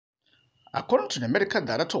According to the medical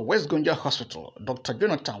director of West Gonja Hospital, Dr.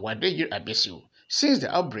 Jonathan Wadeyi Abesu, since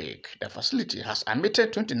the outbreak, the facility has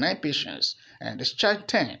admitted 29 patients and discharged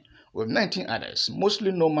 10, with 19 others,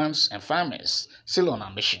 mostly nomads and farmers, still on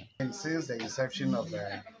admission. And since the inception of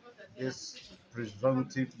this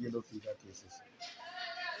presumptive yellow fever cases,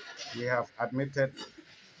 we have admitted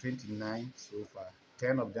 29 so far.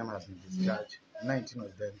 10 of them have been discharged. 19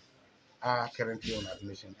 of them are currently on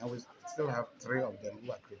admission, and we still have 3 of them who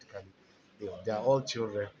are critically ill. They are all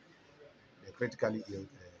children. They're critically ill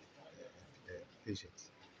patients.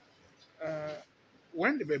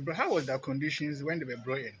 When they were, how was their conditions when they were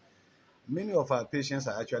brought in? Many of our patients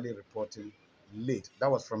are actually reporting late. That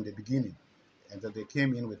was from the beginning, and then they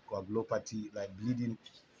came in with coagulopathy, like bleeding,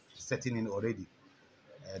 setting in already.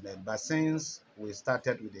 And then, but since we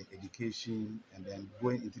started with the education and then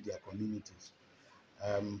going into their communities,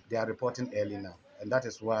 they are reporting early now, and that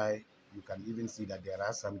is why you can even see that there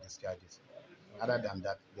are some discharges. Other than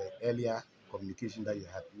that, the earlier communication that you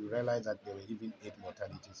had, you realize that there were even 8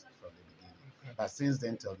 mortalities from the beginning. But since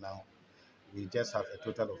then till now, we just have a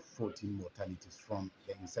total of 14 mortalities from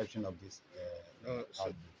the inception of this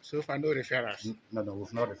outbreak. So far, no referrals? No,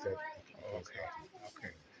 we've not referred.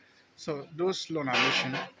 Okay. So those low on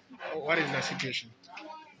admission, what is the situation?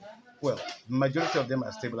 Well, majority of them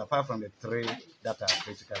are stable, apart from the 3 that are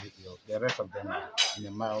critically ill. The rest of them are in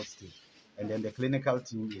a mild state. And then the clinical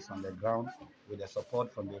team is on the ground with the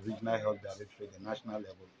support from the regional health directorate, the national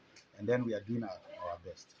level. And then we are doing our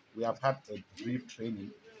best. We have had a brief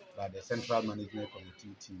training by the Central Management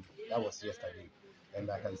Committee team. That was yesterday. And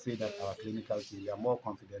I can say that our clinical team, they are more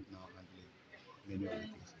confident now handling many of the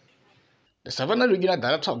cases. The Savannah Regional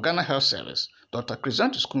Director of Ghana Health Service, Dr.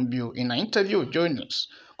 Chrysanthus Kumbio, in an interview with Joy News,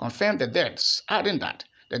 confirmed the deaths, adding that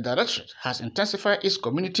the directorate has intensified its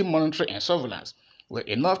community monitoring and surveillance with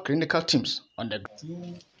enough clinical teams on the ground.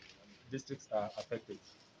 2 districts are affected,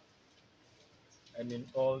 and in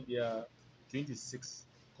all there are 26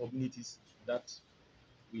 communities that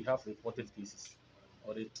we have reported cases,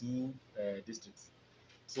 or the 2 districts,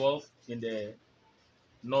 12 in the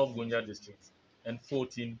North Gonja district and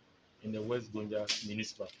 14 in the West Gonja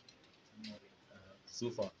municipal so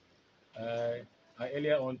far. I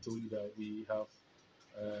earlier on told you that we have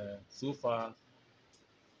so far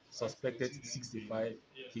suspected 65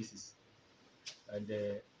 cases and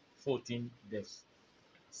 14 deaths.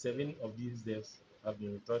 7 of these deaths have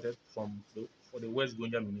been reported for the West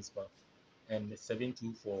Gonja municipal and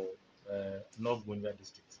 72 for North Gonja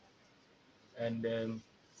district. And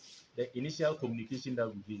the initial communication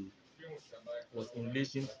that we gave was in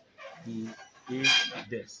relation to 8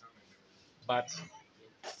 deaths. But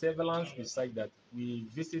surveillance is such that we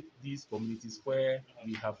visit these communities where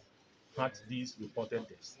we have had these reported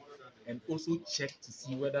deaths and also check to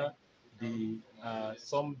see whether there are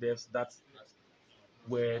some deaths that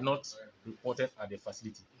were not reported at the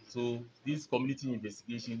facility. So these community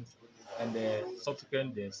investigations and the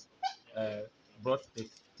subsequent deaths brought the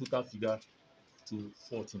total figure to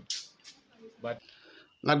 14. But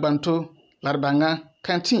Lagbanto, Larbanga,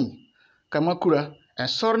 Kantin, Kamakura, and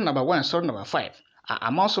Sor number 1 and Sor number 5 are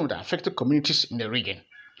among some of the affected communities in the region.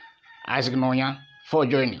 Isaac Nonya for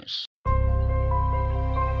Joy News.